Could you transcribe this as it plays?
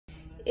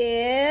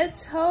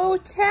It's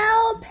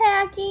hotel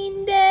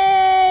packing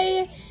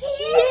day!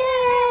 Yay!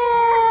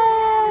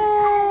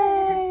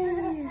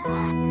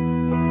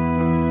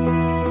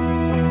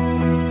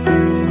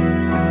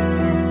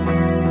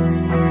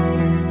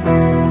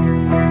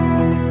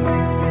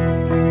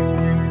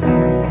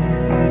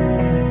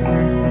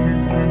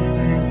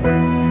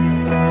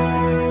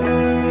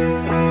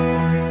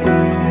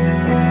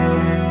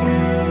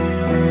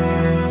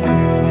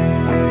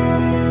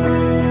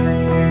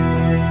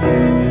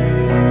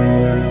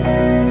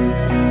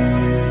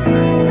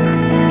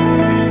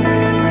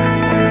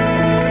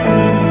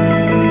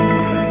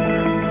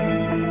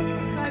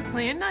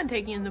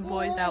 Taking the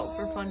boys out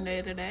for fun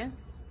day today.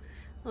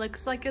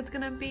 Looks like it's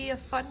gonna be a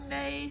fun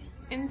day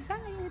inside.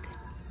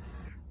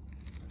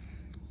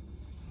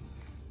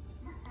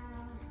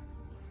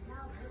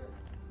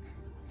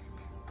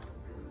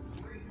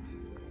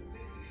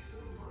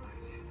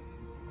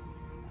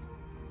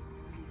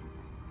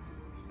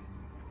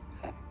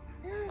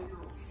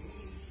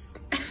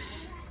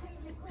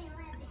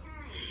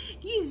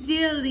 You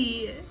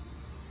silly.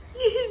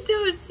 You're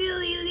so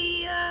silly,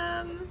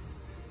 Liam.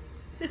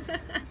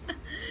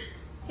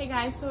 Hey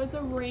guys, so it's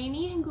a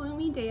rainy and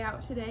gloomy day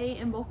out today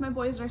and both my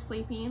boys are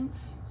sleeping.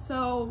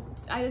 So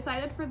I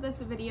decided for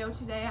this video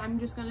today, I'm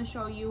just going to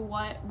show you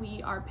what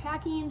we are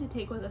packing to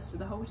take with us to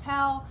the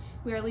hotel.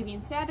 We are leaving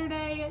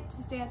Saturday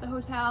to stay at the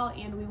hotel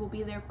and we will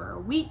be there for a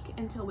week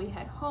until we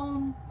head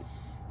home.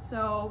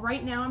 So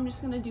right now I'm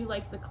just going to do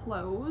like the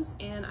clothes,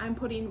 and I'm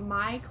putting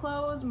my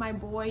clothes, my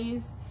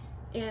boys,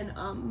 in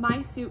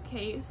my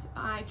suitcase.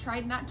 I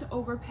tried not to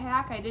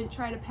overpack. I did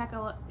try to pack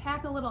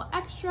a little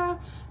extra,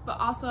 but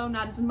also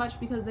not as much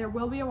because there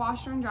will be a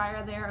washer and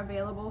dryer there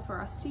available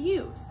for us to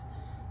use.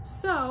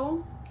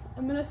 So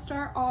I'm gonna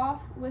start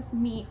off with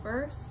me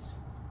first.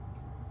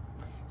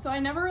 So I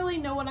never really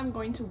know what I'm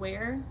going to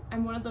wear.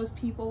 I'm one of those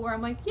people where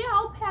I'm like, yeah,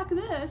 I'll pack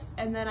this,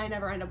 and then I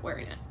never end up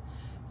wearing it.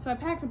 So I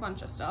packed a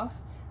bunch of stuff.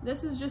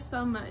 This is just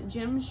some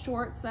gym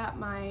shorts that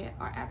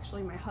are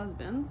actually my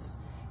husband's.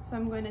 So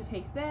I'm going to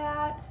take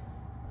that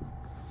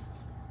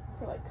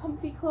for like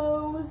comfy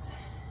clothes,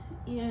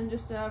 and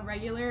just a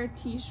regular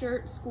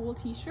t-shirt, school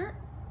t-shirt.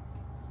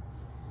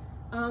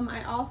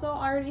 I also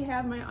already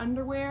have my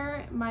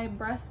underwear, my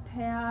breast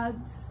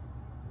pads,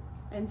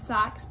 and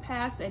socks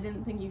packed. I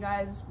didn't think you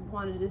guys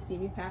wanted to see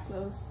me pack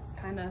those. It's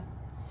kind of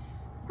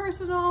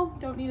personal.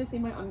 Don't need to see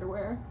my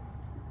underwear.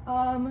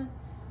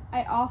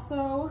 I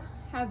also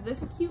have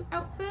this cute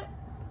outfit.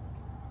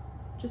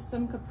 Just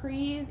some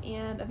capris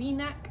and a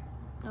v-neck.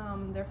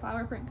 They're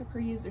flower print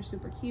capris, they're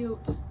super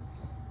cute.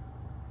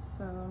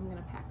 So I'm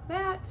gonna pack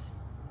that.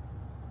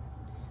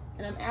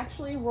 And I'm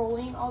actually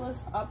rolling all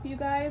this up, you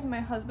guys. My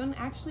husband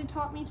actually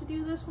taught me to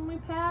do this when we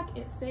pack.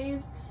 It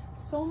saves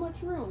so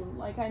much room.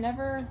 Like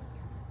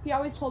he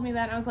always told me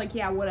that and I was like,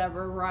 yeah,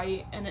 whatever,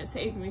 right? And it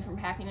saved me from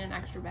packing an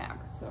extra bag,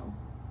 so.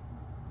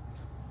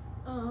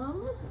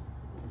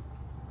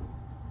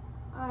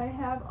 I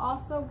have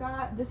also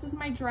got, this is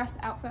my dress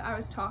outfit I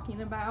was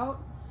talking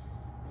about.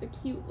 It's a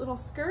cute little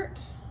skirt,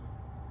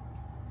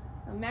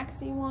 a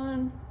maxi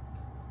one.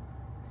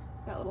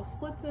 It's got little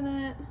slits in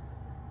it.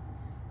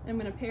 I'm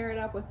gonna pair it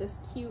up with this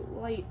cute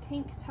light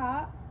tank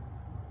top.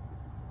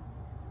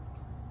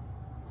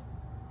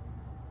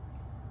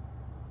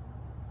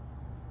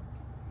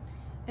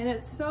 And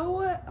it's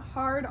so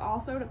hard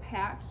also to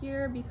pack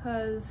here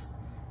because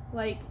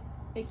like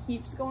it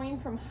keeps going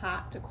from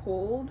hot to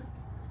cold.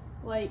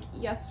 Like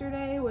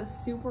yesterday was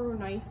super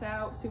nice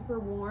out, super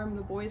warm.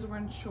 The boys were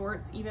in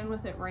shorts even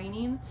with it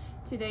raining.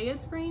 Today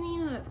it's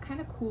raining and it's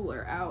kind of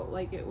cooler out.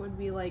 Like it would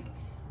be like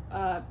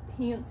a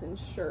pants and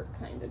shirt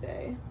kind of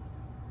day.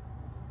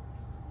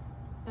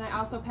 And I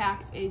also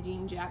packed a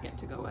jean jacket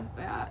to go with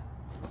that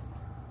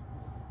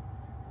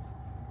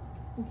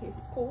in case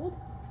it's cold.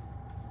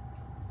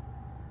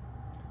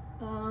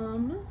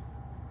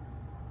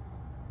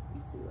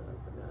 Let's see what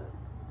else I got.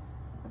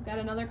 I've got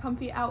another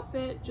comfy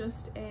outfit,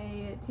 just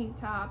a tank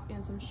top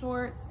and some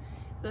shorts.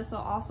 This will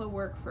also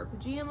work for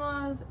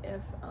pajamas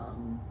if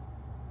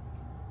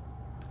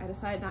I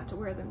decide not to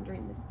wear them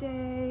during the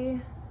day.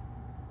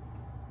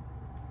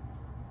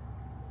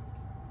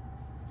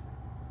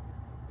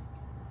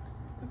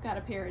 I've got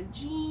a pair of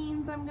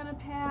jeans I'm gonna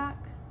pack.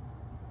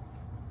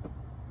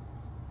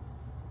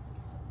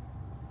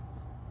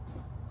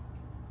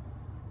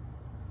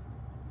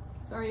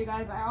 Sorry you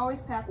guys, I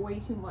always pack way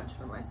too much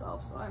for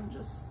myself, so I'm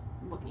just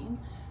looking.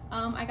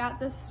 I got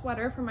this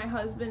sweater for my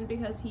husband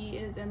because he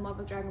is in love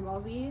with Dragon Ball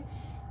Z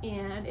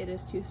and it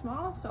is too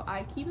small, so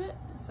I keep it.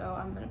 So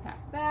I'm gonna pack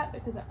that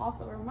because it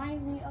also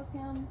reminds me of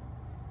him.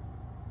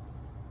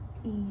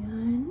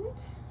 And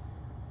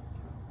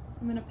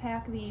I'm gonna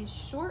pack these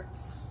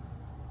shorts.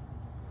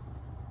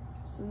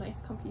 Some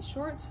nice comfy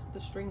shorts.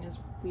 The string is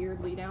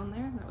weirdly down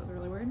there. That was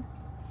really weird.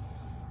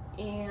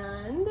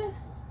 And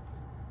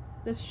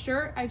this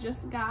shirt I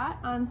just got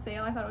on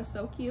sale. I thought it was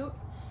so cute.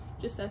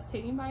 Just says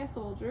taken by a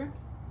soldier.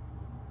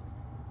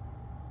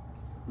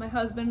 My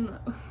husband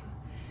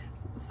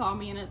saw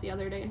me in it the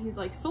other day and he's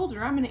like,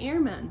 soldier, I'm an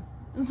airman.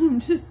 And I'm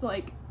just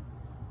like,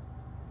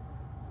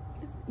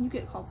 You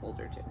get called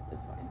soldier too,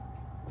 it's fine.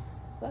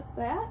 So that's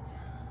that.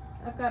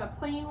 I've got a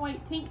plain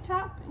white tank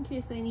top in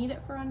case I need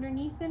it for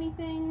underneath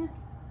anything.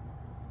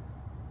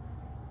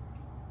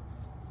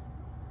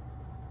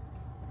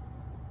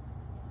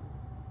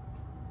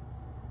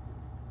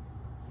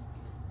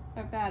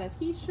 I've got a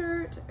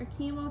t-shirt, a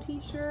camo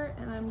t-shirt,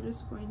 and I'm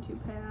just going to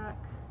pack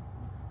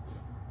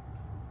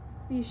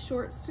these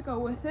shorts to go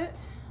with it.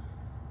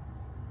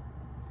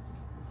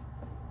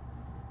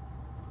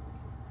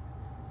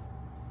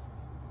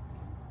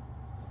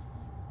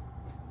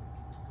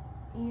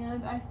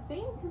 And I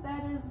think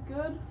that is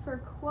good for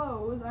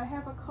clothes. I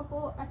have a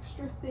couple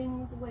extra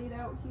things laid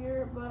out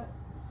here, but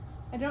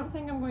I don't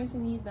think I'm going to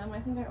need them. I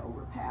think I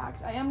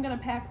overpacked. I am gonna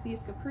pack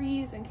these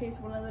capris in case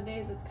one of the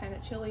days it's kind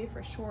of chilly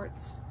for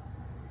shorts.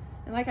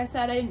 And like I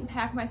said, I didn't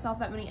pack myself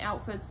that many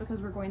outfits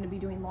because we're going to be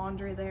doing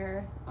laundry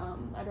there.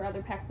 I'd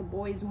rather pack the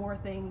boys more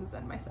things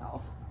than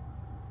myself.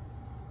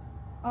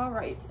 All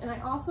right, and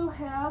I also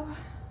have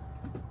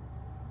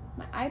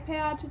my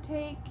iPad to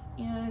take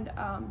and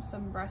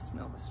some breast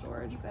milk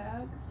storage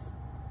bags.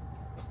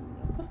 So I'm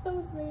gonna put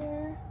those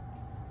there.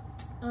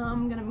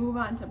 I'm gonna move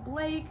on to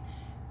Blake.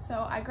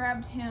 So I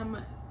grabbed him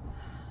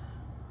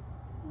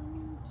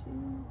 1,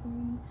 2,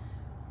 3,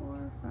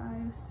 4,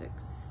 5,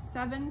 6,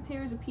 7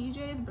 pairs of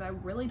PJs, but I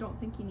really don't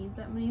think he needs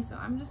that many, so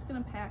I'm just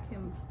gonna pack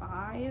him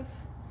 5.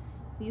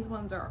 These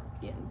ones are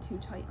getting too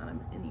tight on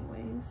him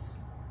anyways.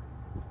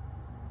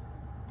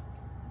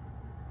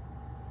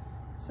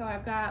 So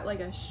I've got like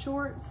a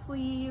short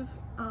sleeve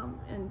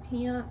and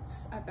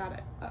pants. I've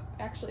got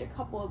actually a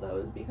couple of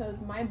those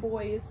because my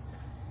boys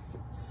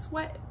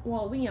sweat,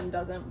 well Liam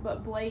doesn't,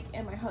 but Blake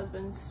and my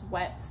husband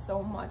sweat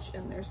so much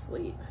in their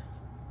sleep.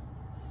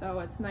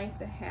 So it's nice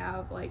to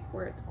have like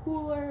where it's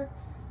cooler,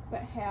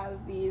 but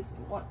have these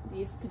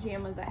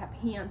pajamas that have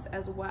pants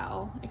as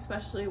well,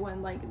 especially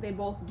when like they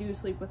both do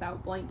sleep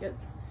without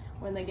blankets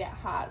when they get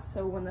hot.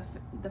 So when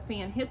the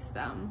fan hits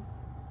them,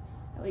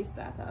 at least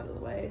that's out of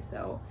the way.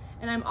 So,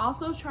 and I'm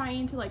also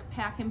trying to like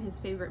pack him his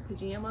favorite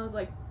pajamas.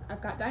 Like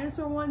I've got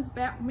dinosaur ones,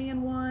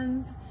 Batman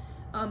ones,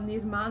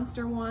 these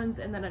monster ones,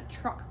 and then a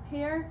truck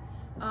pair,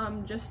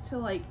 just to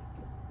like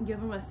give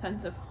him a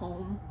sense of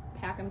home,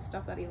 pack him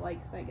stuff that he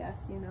likes, I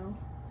guess, you know.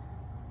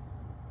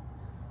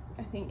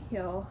 I think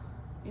he'll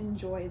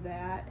enjoy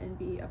that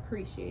and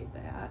appreciate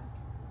that.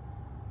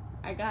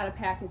 I gotta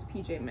pack his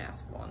PJ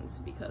Masks ones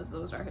because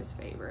those are his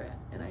favorite,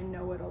 and I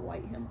know it'll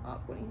light him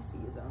up when he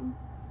sees them.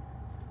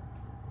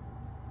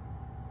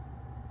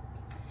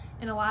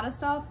 And a lot of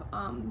stuff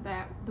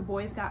that the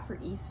boys got for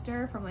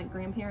Easter from like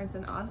grandparents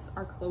and us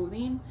are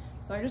clothing.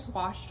 So I just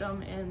washed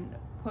them and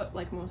put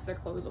like most of their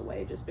clothes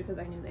away just because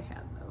I knew they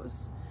had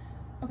those.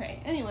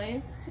 Okay,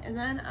 anyways, and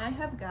then I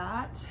have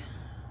got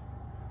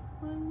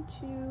 1,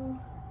 2,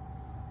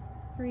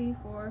 3,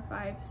 4,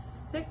 5,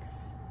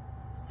 6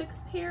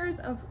 pairs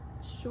of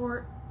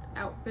short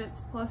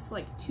outfits plus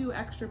like 2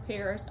 extra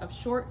pairs of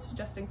shorts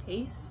just in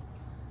case.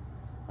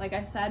 Like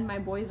I said, my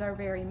boys are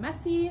very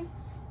messy.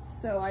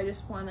 So I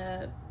just want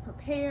to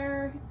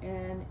prepare,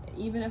 and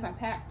even if I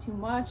pack too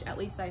much, at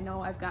least I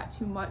know I've got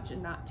too much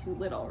and not too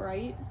little,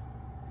 right?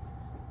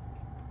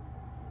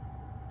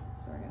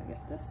 So we're gonna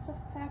get this stuff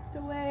packed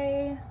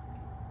away.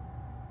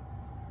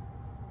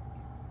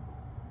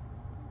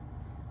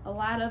 A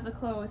lot of the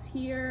clothes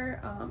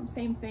here,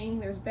 same thing,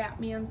 there's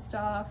Batman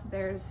stuff,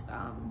 there's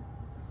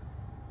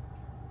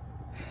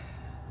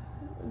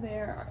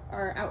there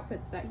are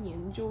outfits that he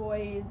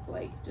enjoys,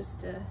 like just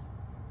to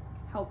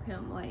help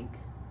him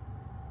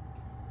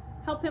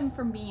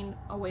from being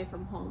away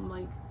from home.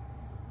 Like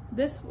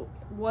this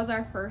was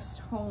our first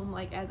home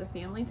like as a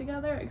family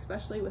together,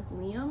 especially with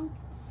Liam,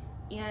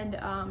 and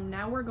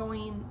now we're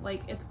going,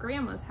 like, it's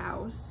grandma's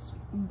house,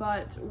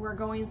 but we're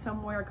going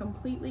somewhere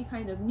completely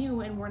kind of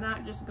new, and we're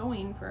not just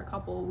going for a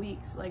couple of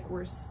weeks, like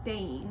we're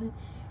staying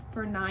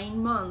for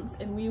 9 months,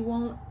 and we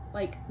won't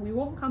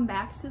come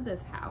back to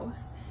this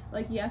house.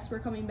 Like, yes, we're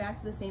coming back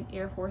to the same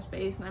Air Force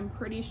base, and I'm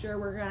pretty sure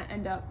we're gonna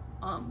end up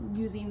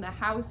using the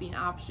housing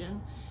option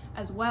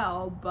as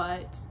well,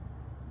 but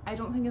I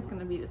don't think it's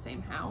gonna be the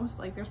same house.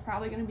 Like, there's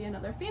probably gonna be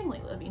another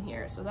family living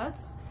here, so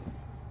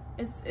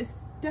it's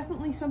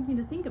definitely something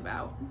to think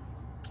about.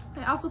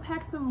 I also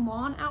packed some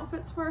lawn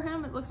outfits for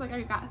him. It looks like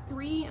I got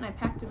 3, and I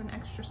packed him an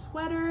extra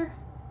sweater.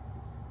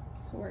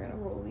 So we're gonna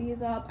roll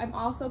these up. I'm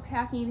also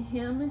packing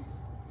him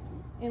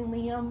and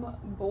Liam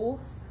both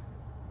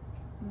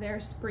their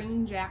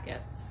spring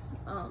jackets.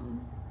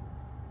 I'm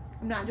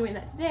not doing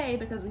that today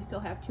because we still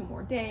have 2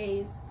 more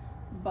days,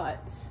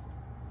 but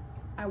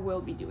I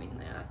will be doing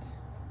that.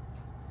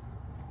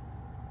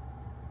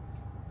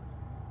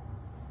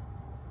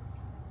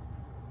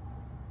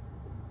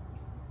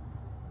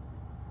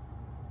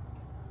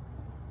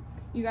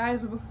 You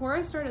guys, before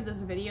I started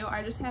this video,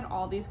 I just had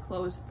all these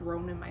clothes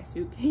thrown in my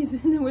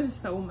suitcase and it was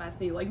so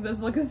messy. Like, this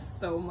look is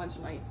so much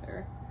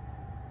nicer.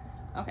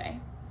 Okay.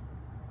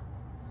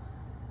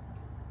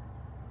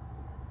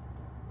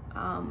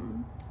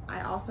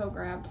 I also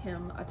grabbed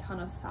him a ton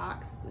of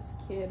socks. This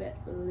kid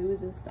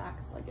loses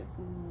socks like it's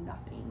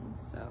nothing,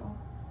 so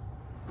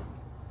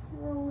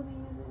throw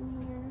these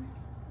in here.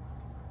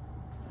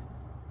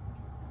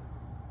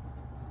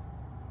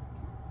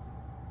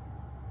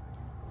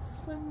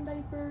 Swim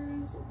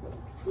diapers will go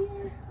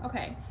here.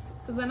 Okay,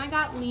 so then I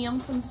got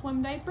Liam some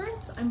swim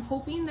diapers. I'm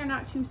hoping they're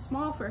not too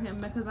small for him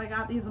because I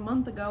got these a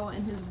month ago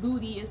and his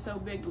booty is so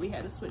big we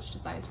had to switch to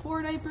size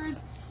 4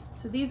 diapers.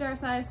 So these are a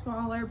size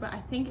smaller, but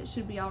I think it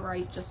should be all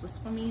right just with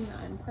swimming.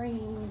 I'm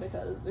praying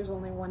because there's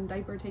only one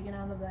diaper taken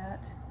out of that.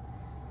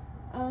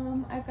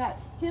 I've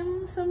got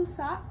him some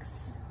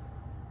socks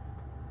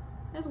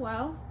as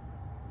well.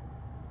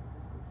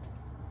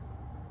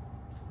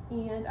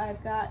 And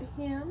I've got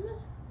him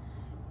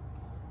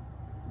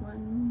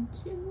 1,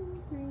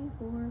 2, 3,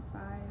 4,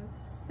 5,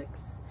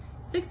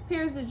 6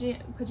 pairs of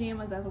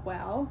pajamas as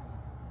well.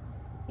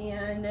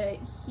 And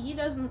he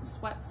doesn't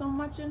sweat so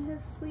much in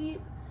his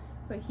sleep,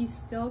 but he's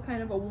still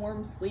kind of a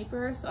warm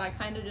sleeper, so I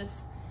kind of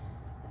just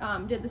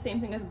did the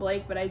same thing as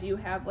Blake, but I do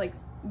have like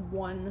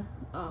one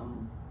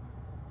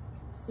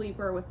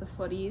sleeper with the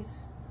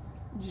footies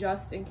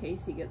just in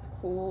case he gets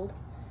cold.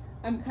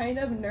 I'm kind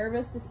of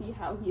nervous to see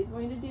how he's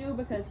going to do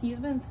because he's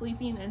been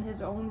sleeping in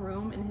his own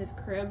room in his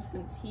crib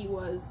since he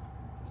was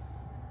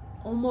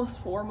almost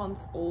 4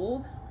 months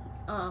old.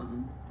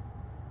 And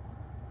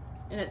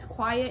it's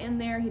quiet in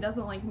there. He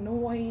doesn't like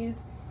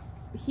noise.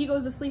 He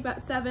goes to sleep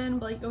at 7,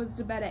 Blake goes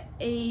to bed at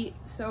 8,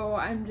 so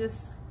I'm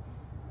just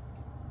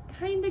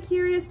kind of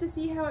curious to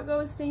see how it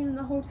goes staying in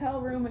the hotel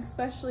room,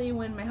 especially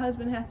when my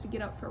husband has to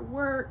get up for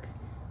work.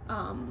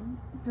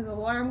 His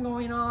alarm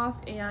going off,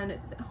 and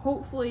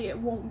hopefully it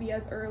won't be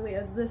as early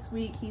as this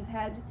week. He's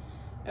had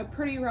a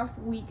pretty rough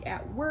week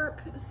at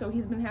work, so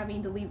he's been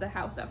having to leave the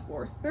house at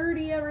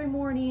 4:30 every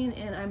morning,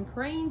 and I'm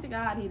praying to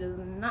God he does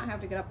not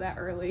have to get up that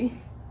early.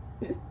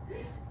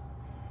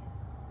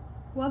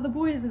 Well, the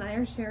boys and I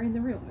are sharing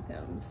the room with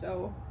him,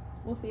 so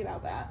we'll see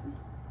about that.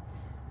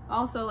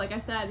 Also, like I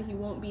said, he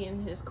won't be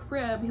in his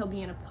crib, he'll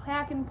be in a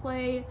pack and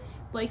play.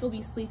 Blake will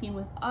be sleeping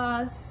with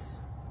us.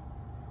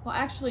 Well,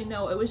 actually,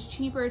 no, it was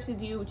cheaper to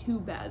do 2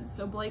 beds,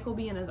 so Blake will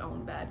be in his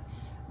own bed.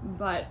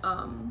 But,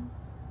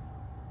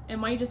 it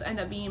might just end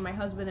up being my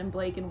husband and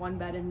Blake in one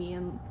bed and me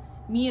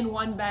in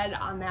one bed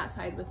on that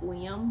side with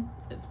Liam.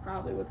 It's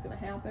probably what's gonna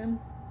happen.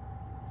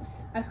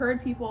 I've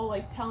heard people,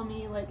 like, tell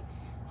me, like,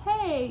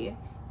 hey,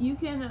 you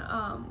can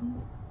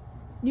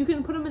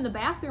put him in the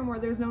bathroom where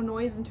there's no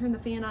noise and turn the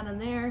fan on in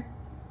there.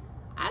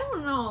 I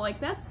don't know,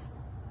 like,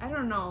 I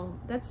don't know.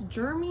 That's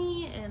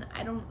germy, and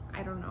I don't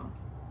know.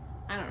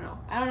 I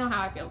don't know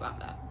how I feel about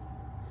that.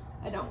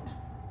 I don't.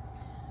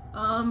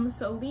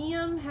 So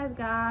Liam has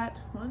got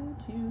 1,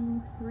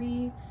 2,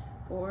 3,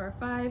 4,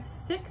 5,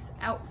 6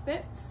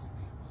 outfits.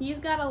 He's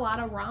got a lot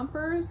of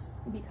rompers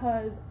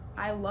because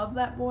I love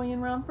that boy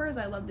in rompers.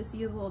 I love to see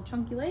his little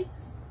chunky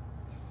legs.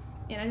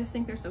 And I just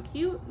think they're so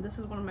cute. This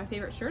is one of my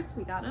favorite shirts.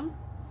 We got him.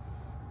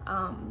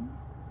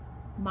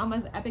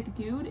 Mama's Epic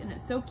Dude, and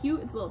it's so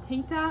cute. It's a little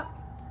tank top.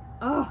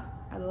 Oh,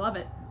 I love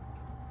it.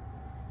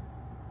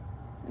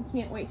 I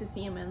can't wait to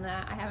see him in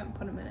that. I haven't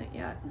put him in it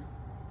yet.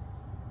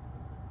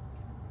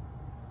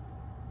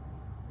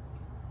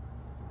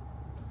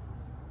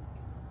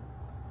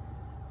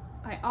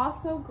 I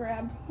also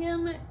grabbed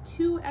him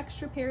 2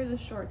 extra pairs of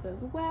shorts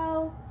as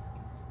well.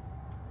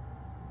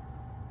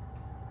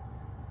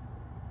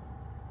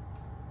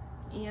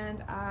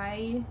 And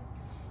I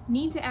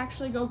need to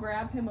actually go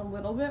grab him a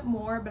little bit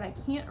more, but I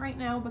can't right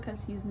now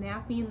because he's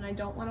napping and I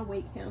don't want to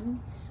wake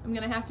him. I'm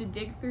gonna have to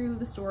dig through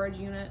the storage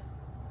unit,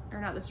 or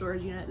not the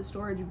storage unit, the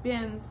storage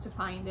bins to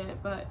find it,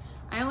 but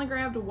I only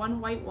grabbed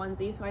 1 white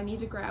onesie, so I need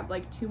to grab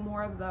like 2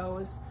 more of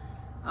those.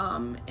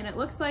 And it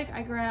looks like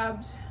I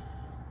grabbed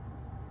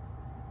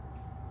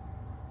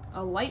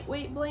a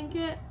lightweight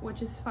blanket,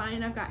 which is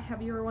fine. I've got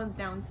heavier ones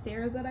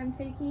downstairs that I'm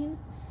taking,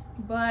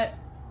 but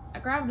I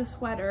grabbed a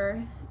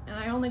sweater and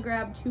I only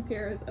grabbed 2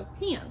 pairs of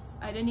pants.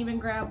 I didn't even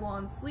grab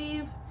lawn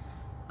sleeve,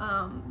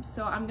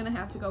 so I'm gonna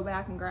have to go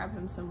back and grab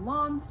him some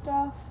lawn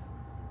stuff.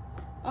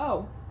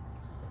 Oh,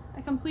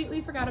 I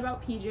completely forgot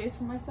about PJs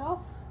for myself.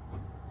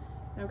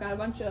 I've got a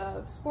bunch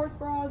of sports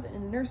bras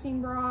and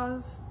nursing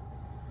bras.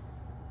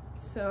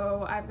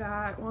 So I've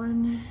got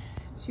 1,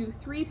 2,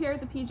 3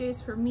 pairs of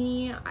PJs for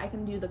me. I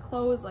can do the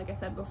clothes like I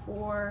said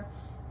before,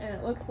 and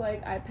it looks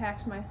like I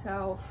packed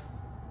myself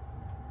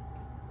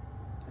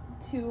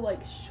 2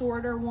 like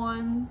shorter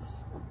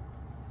ones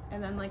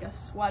and then like a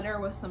sweater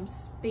with some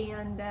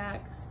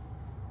spandex.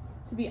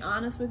 To be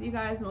honest with you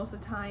guys, most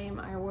of the time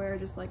I wear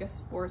just like a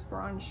sports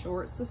bra and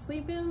shorts to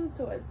sleep in,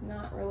 so it's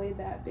not really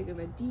that big of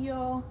a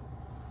deal.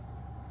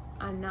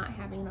 I'm not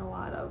having a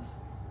lot of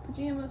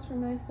pajamas for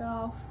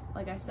myself.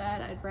 Like I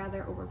said, I'd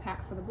rather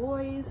overpack for the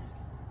boys.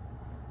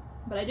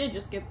 But I did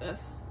just get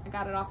this. I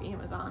got it off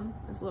Amazon.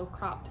 It's a little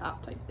crop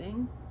top type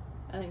thing.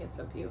 I think it's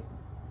so cute.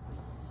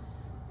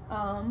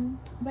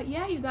 But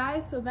yeah, you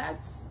guys, so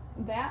that's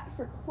that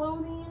for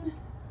clothing.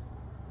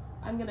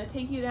 I'm gonna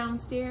take you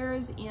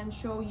downstairs and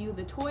show you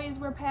the toys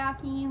we're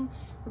packing.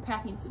 We're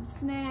packing some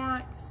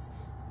snacks,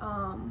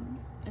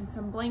 and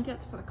some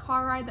blankets for the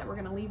car ride that we're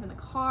gonna leave in the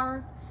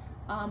car.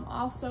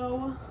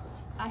 Also,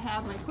 I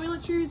have my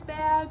toiletries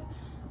bag.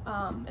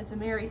 It's a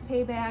Mary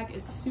Kay bag.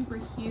 It's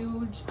super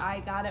huge. I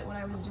got it when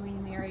I was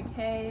doing Mary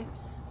Kay.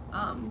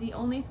 The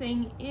only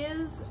thing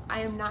is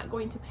I am not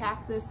going to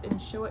pack this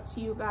and show it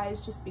to you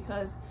guys just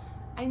because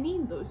I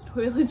need those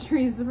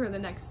toiletries for the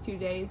next 2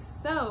 days.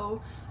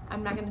 So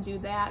I'm not going to do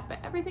that, but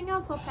everything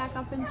else I'll pack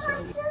up and show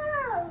you.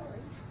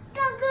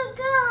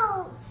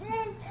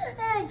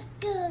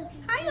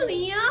 Hi,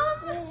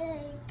 Liam.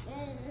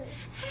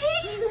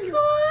 Hey,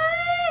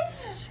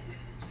 Squish.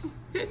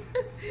 You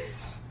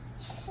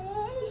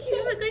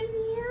have a good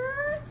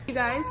year? You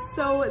guys,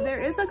 so there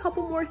is a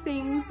couple more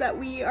things that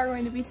we are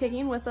going to be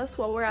taking with us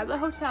while we're at the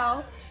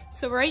hotel.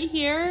 So right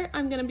here,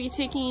 I'm going to be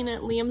taking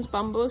Liam's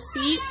Bumbo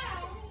seat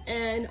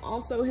and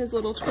also his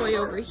little toy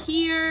over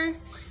here.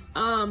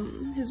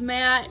 His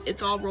mat,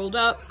 it's all rolled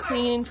up,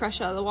 clean,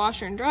 fresh out of the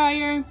washer and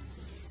dryer.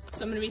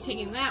 So I'm going to be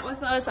taking that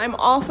with us. I'm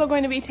also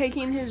going to be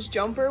taking his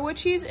jumper,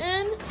 which he's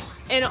in.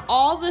 And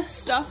all the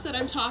stuff that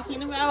I'm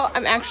talking about,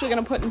 I'm actually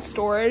going to put in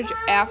storage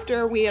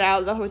after we get out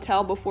of the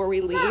hotel before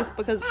we leave.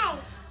 Because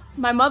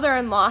my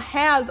mother-in-law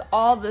has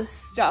all this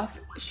stuff.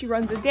 She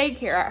runs a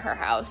daycare at her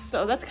house.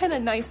 So that's kind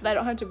of nice that I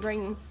don't have to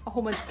bring a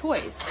whole bunch of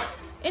toys.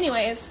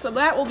 Anyways, so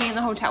that will be in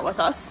the hotel with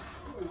us.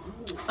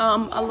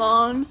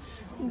 Along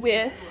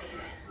with...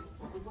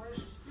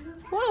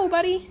 Whoa,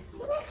 buddy.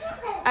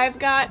 I've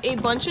got a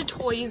bunch of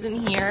toys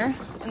in here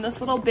in this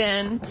little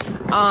bin.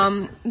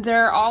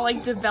 They're all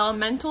like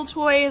developmental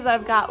toys.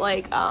 I've got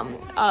like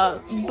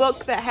a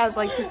book that has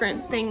like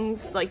different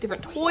things, like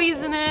different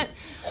toys in it.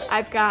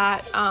 I've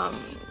got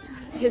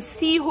his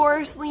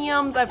seahorse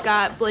Liam's. I've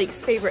got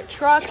Blake's favorite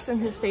trucks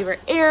and his favorite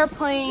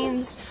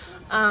airplanes.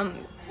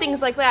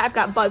 Things like that. I've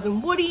got Buzz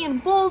and Woody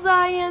and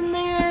Bullseye in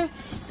there.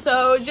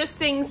 So just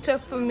things to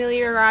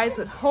familiarize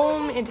with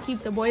home and to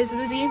keep the boys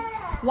busy.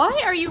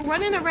 Why are you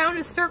running around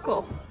a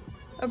circle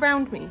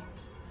around me?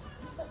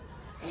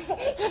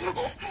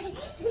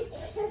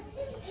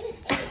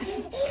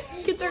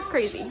 Kids are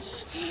crazy.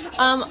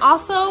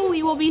 Also,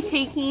 we will be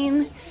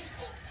taking,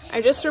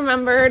 I just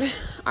remembered,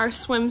 our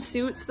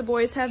swimsuits. The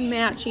boys have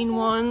matching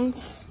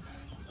ones.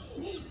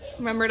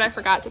 Remembered I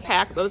forgot to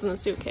pack those in the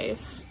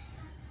suitcase.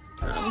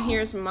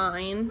 Here's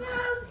mine.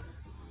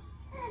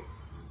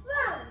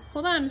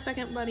 Hold on a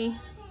second, buddy.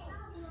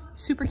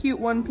 Super cute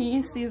one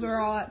piece. These are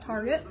all at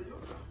Target.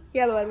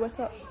 Yeah, bud, what's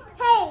up?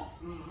 Hey!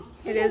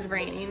 It is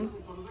raining.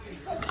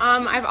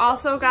 I've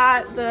also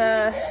got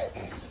the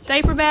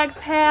diaper bag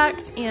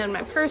packed and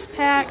my purse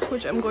packed,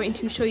 which I'm going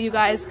to show you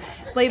guys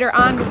later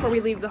on before we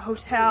leave the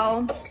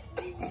hotel.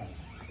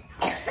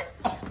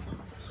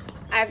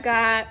 I've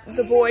got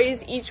the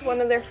boys, each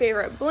one of their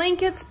favorite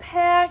blankets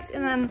packed,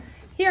 and then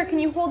here, can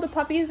you hold the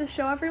puppies to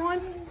show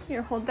everyone?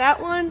 Here, hold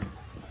that one.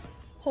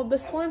 Hold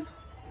this one.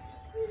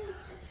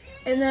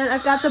 And then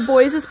I've got the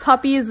boys'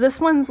 puppies. This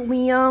one's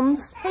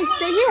Liam's. Hey,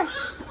 stay here.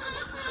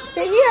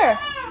 Stay here.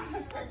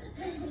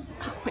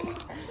 Oh my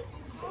God.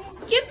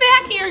 Get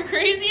back here,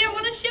 crazy. I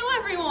want to show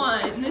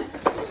everyone.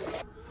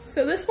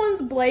 So this one's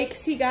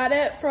Blake's. He got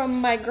it from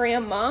my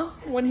grandma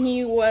when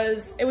it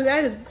was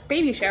at his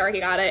baby shower he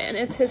got it. And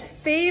it's his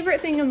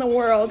favorite thing in the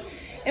world.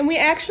 And we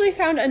actually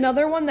found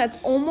another one that's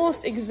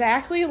almost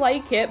exactly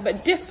like it,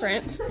 but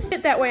different.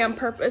 It that way on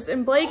purpose.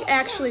 And Blake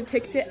actually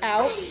picked it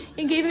out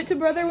and gave it to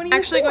brother when he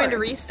was actually born. Going to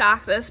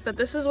restock this, but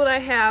this is what I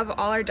have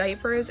all our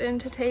diapers in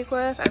to take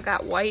with. I've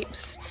got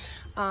wipes.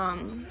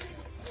 I've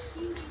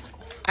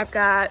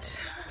got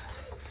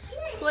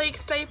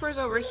Blake's diapers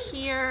over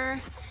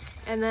here.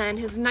 And then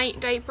his night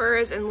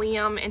diapers and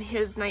Liam and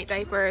his night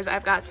diapers.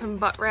 I've got some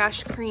butt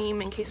rash cream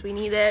in case we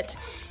need it.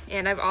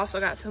 And I've also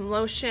got some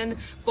lotion.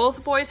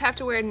 Both boys have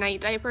to wear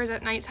night diapers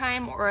at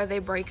nighttime or they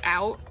break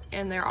out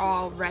and they're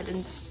all red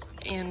and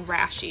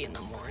rashy in the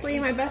morning. Wait,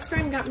 my best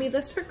friend got me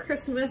this for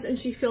Christmas and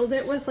she filled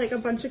it with like a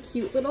bunch of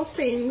cute little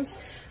things.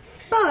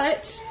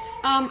 But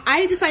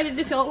I decided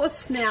to fill it with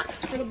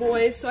snacks for the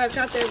boys. So I've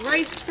got their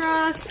rice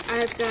crust.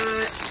 I've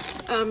got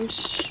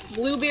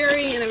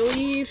blueberry and I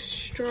believe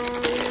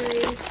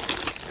strawberry.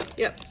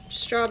 Yep,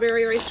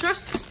 strawberry rice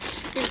crust.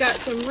 We've got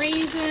some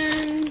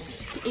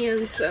raisins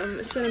and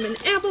some cinnamon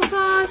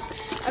applesauce,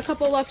 a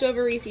couple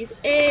leftover Reese's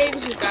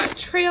eggs, we've got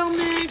trail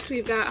mix,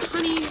 we've got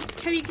honey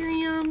Teddy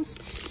Grahams,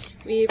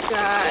 we've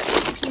got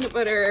peanut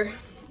butter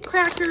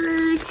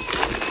crackers,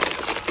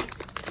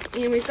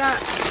 and we've got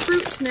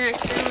fruit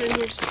snacks down in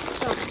here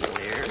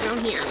somewhere.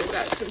 Down here, we've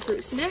got some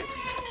fruit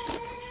snacks.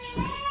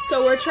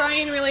 So we're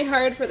trying really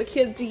hard for the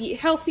kids to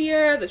eat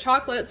healthier. The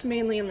chocolate's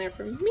mainly in there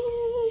for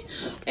me.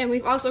 And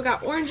we've also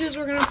got oranges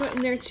we're gonna put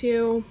in there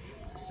too.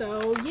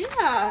 So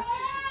yeah,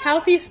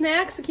 healthy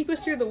snacks to keep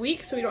us through the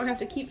week so we don't have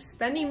to keep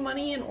spending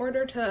money in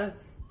order to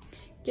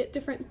get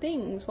different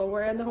things while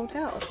we're in the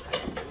hotel.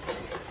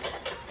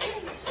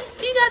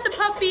 Do you got the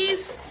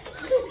puppies?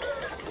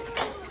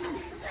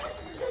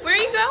 Where are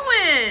you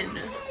going?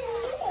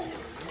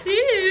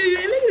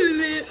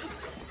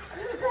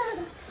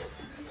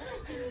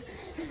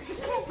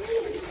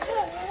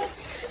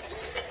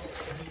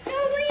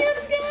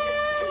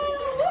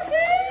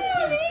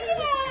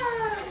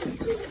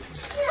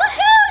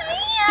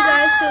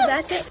 So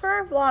that's it for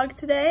our vlog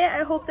today.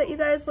 I hope that you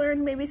guys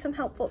learned maybe some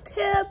helpful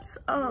tips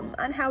on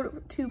how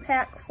to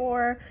pack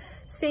for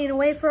staying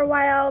away for a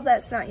while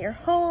that's not your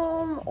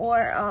home,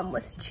 or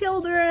with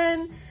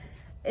children.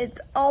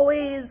 It's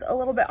always a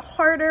little bit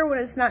harder when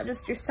it's not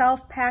just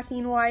yourself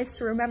packing wise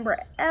to remember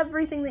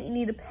everything that you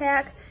need to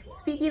pack.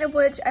 Speaking of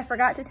which, I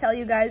forgot to tell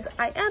you guys,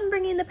 I am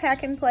bringing the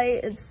pack and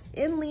play. It's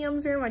in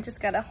Liam's room. I just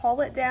gotta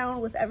haul it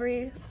down with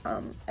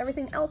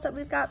everything else that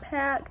we've got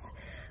packed.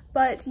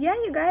 But yeah,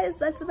 you guys,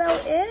 that's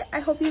about it. I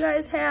hope you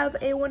guys have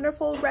a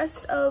wonderful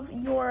rest of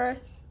your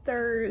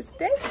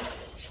Thursday.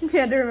 I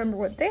had to remember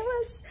what day it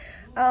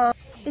was.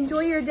 Enjoy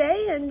your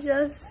day and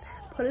just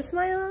put a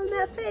smile on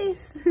that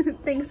face.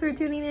 Thanks for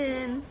tuning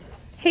in.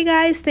 Hey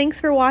guys,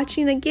 thanks for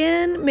watching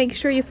again. Make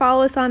sure you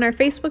follow us on our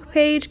Facebook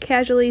page,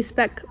 Casually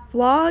Spec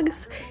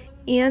Vlogs,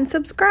 and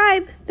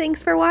subscribe.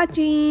 Thanks for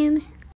watching.